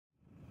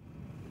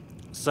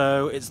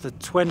So it's the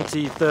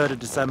 23rd of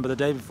December, the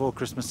day before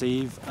Christmas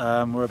Eve.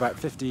 We're about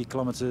 50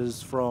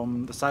 kilometres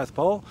from the South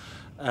Pole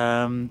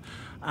and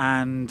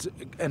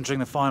entering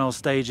the final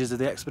stages of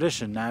the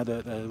expedition now,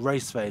 the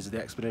race phase of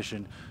the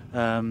expedition.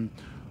 We're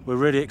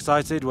really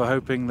excited. We're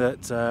hoping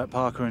that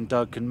Parker and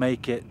Doug can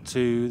make it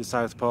to the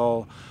South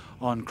Pole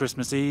on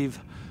Christmas Eve.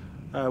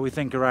 We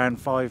think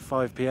around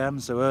 5 p.m,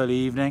 so early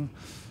evening.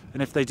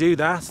 And if they do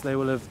that, they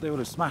will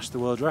have smashed the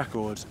world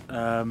record,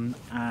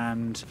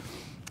 and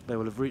they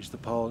will have reached the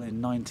pole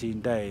in 19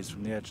 days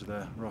from the edge of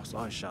the Ross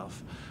Ice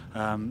Shelf.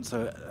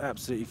 So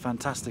absolutely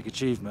fantastic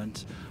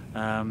achievement.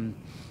 And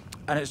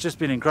it's just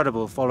been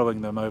incredible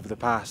following them over the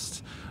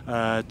past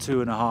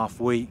 2.5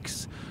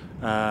 weeks.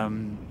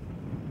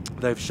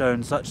 They've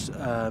shown such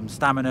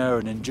stamina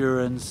and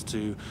endurance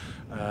to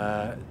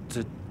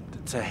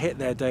hit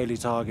their daily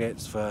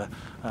targets for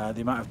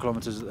the amount of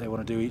kilometres that they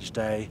want to do each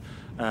day.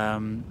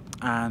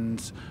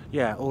 And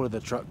yeah, all of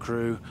the truck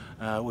crew,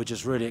 we're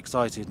just really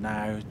excited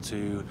now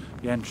to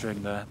be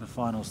entering the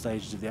final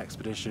stages of the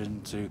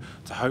expedition, to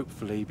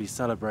hopefully be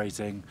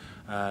celebrating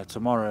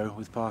tomorrow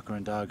with Parker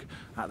and Doug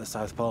at the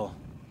South Pole.